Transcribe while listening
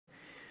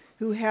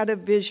who had a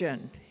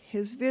vision.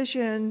 His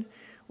vision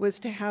was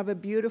to have a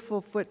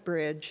beautiful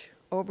footbridge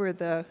over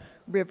the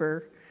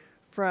river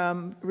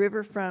from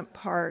Riverfront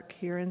Park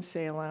here in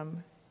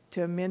Salem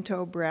to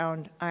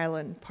Minto-Brown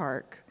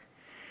Park.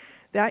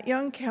 That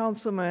young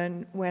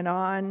councilman went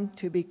on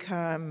to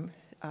become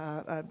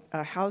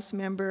a House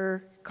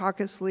member,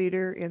 caucus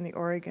leader in the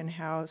Oregon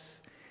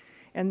House,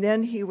 and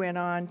then he went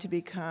on to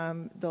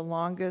become the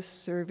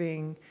longest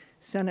serving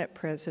Senate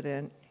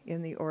president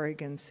in the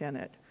Oregon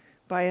Senate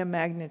by a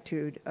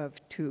magnitude of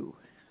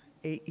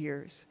 8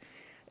 years,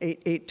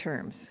 eight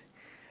terms.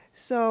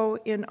 So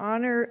in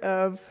honor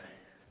of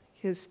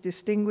his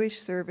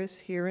distinguished service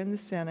here in the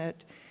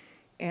Senate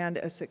and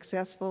a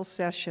successful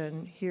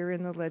session here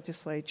in the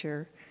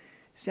legislature,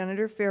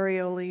 Senator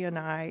Ferrioli and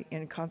I,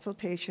 in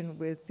consultation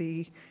with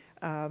the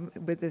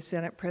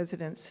Senate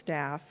President's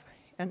staff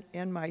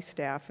and my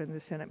staff in the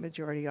Senate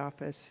Majority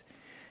Office,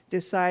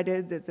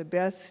 decided that the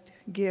best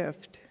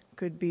gift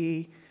could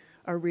be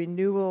a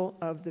renewal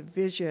of the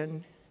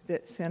vision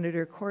that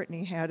Senator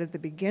Courtney had at the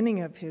beginning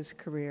of his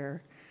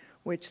career,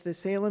 which the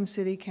Salem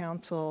City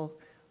Council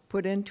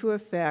put into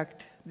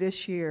effect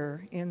this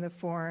year in the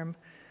form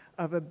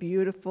of a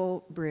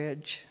beautiful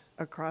bridge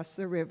across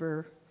the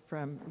river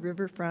from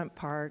Riverfront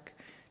Park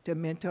to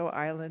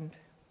Minto-Brown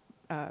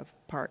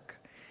Park.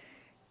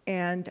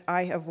 And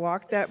I have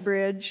walked that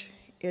bridge.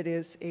 It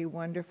is a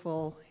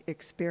wonderful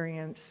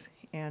experience,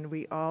 and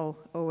we all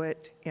owe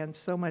it and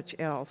so much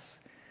else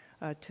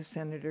to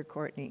Senator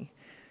Courtney.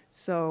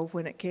 So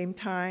when it came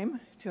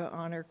time to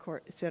honor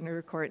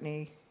Senator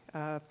Courtney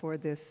for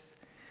this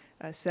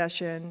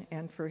session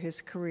and for his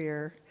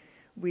career,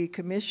 we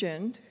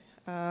commissioned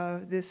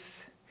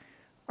this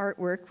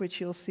artwork,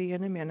 which you'll see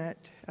in a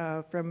minute,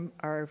 from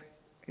our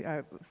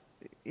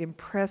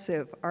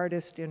impressive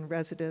artist in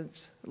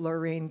residence,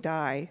 Lorraine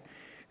Dye,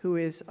 who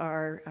is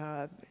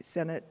our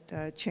Senate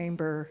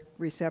chamber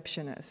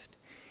receptionist.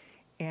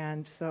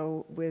 And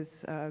so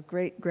with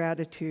great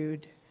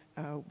gratitude,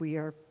 we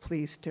are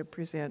pleased to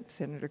present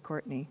Senator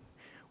Courtney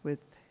with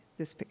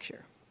this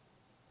picture.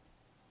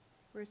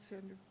 Where's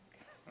Senator?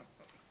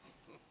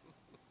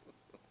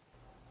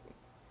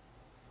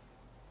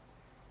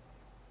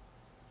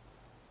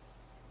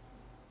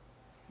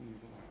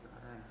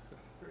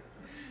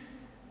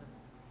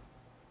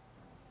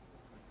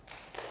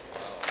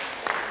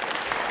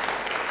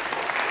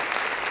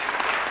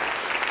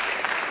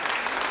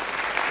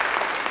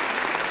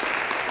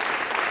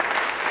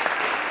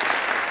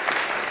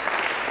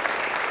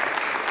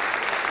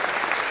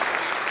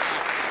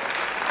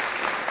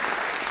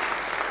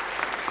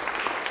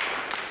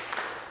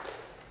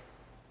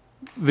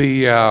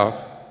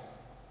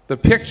 The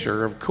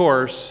picture, of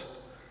course,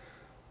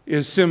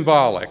 is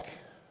symbolic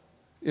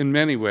in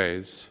many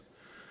ways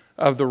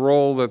of the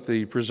role that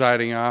the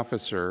presiding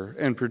officer,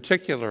 and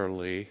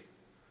particularly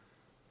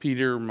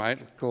Peter,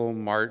 Michael,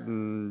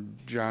 Martin,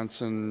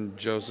 Johnson,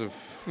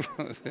 Joseph,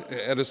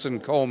 Edison,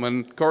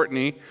 Coleman,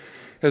 Courtney,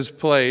 has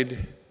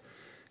played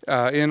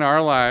in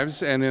our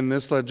lives and in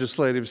this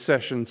legislative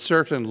session.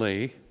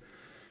 Certainly,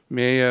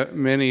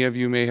 many of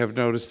you may have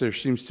noticed there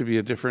seems to be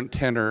a different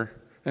tenor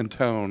and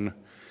tone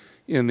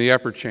in the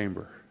upper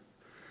chamber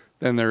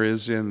than there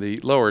is in the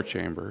lower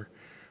chamber,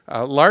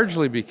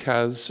 largely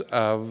because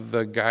of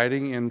the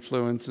guiding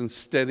influence and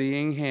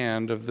steadying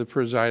hand of the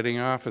presiding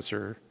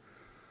officer,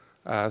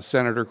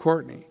 Senator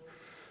Courtney.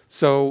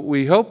 So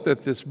we hope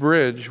that this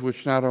bridge,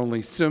 which not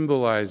only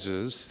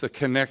symbolizes the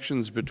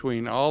connections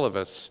between all of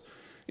us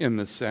in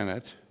the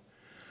Senate,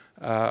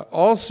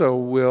 also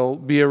will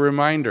be a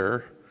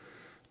reminder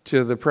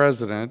to the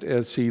President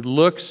as he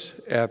looks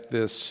at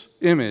this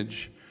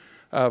image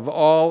of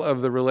all of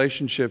the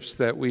relationships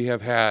that we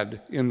have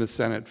had in the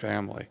Senate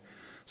family.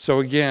 So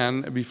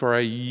again, before I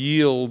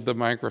yield the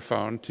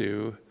microphone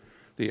to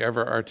the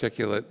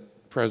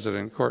ever-articulate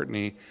President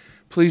Courtney,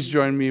 please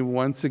join me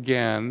once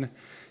again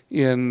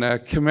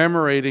in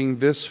commemorating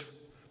this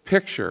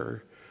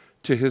picture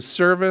to his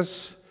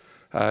service,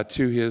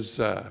 to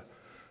his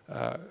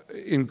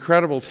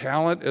incredible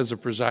talent as a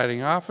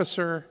presiding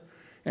officer,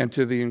 and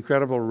to the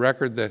incredible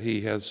record that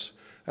he has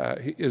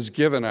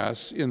given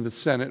us in the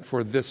Senate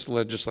for this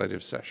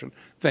legislative session.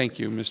 Thank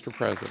you, Mr.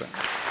 President.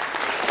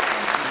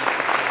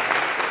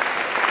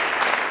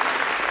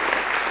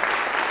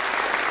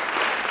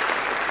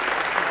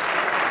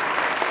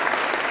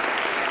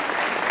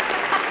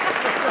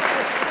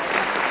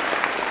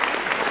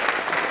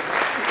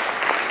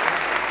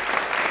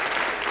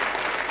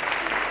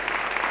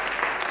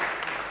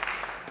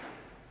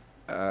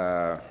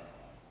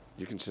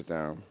 You can sit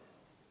down.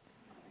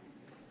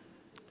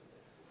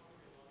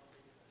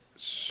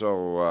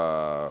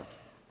 So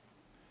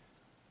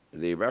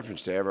the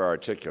reference to ever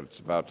articulate is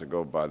about to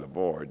go by the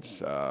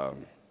boards.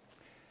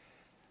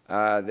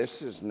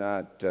 This is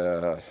not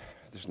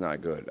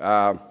good.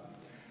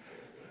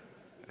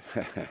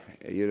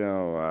 You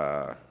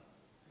know,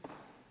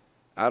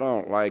 I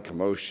don't like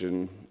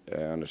emotion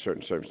under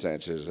certain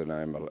circumstances, and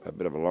I'm a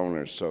bit of a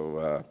loner,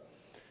 so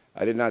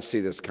I did not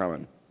see this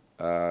coming.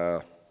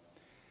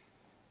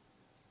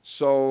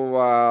 So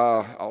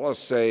all I'll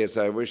say is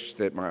I wish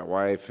that my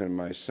wife and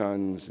my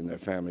sons and their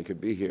family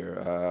could be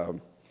here.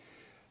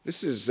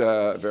 This is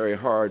very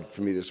hard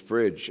for me, this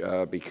bridge,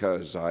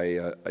 because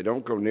I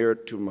don't go near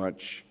it too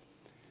much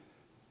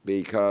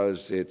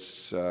because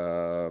it's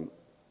the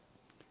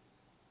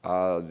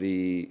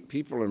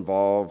people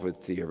involved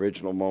with the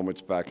original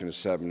moments back in the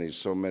 70s,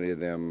 so many of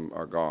them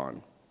are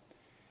gone.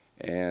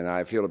 And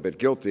I feel a bit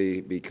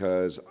guilty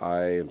because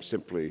I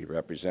simply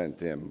represent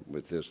them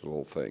with this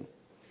little thing.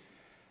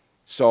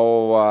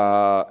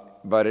 So,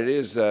 but it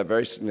is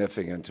very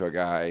significant to a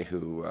guy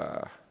who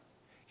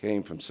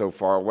came from so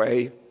far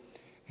away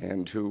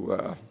and who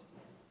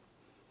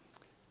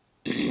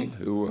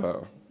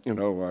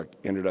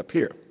ended up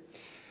here.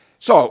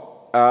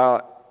 So,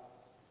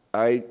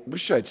 I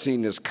wish I'd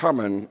seen this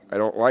coming. I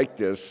don't like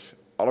this.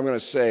 All I'm going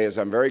to say is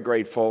I'm very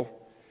grateful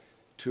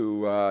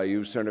to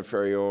you, Senator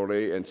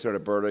Ferrioli, and Senator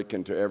Burdick,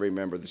 and to every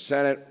member of the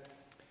Senate.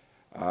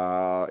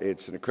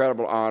 It's an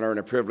incredible honor and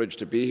a privilege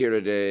to be here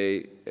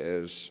today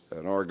as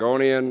an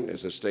Oregonian,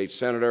 as a state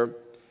senator,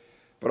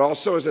 but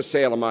also as a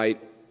Salemite.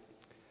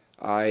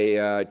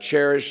 I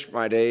cherish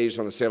my days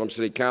on the Salem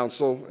City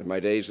Council and my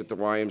days at the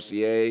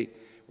YMCA,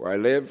 where I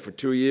lived for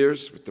 2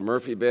 years with the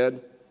Murphy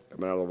bed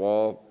coming out of the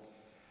wall.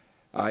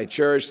 I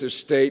cherish this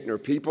state and her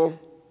people,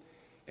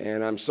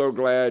 and I'm so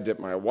glad that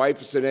my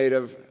wife is a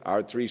native,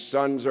 our 3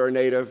 sons are a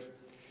native,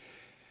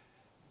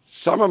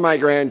 some of my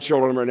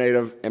grandchildren are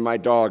native, and my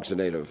dog's a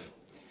native.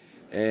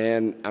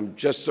 And I'm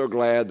just so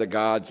glad that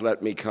God's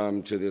let me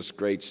come to this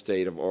great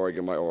state of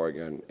Oregon, my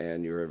Oregon,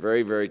 and you're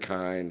very, very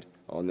kind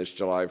on this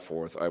July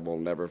 4th. I will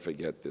never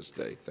forget this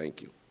day.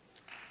 Thank you.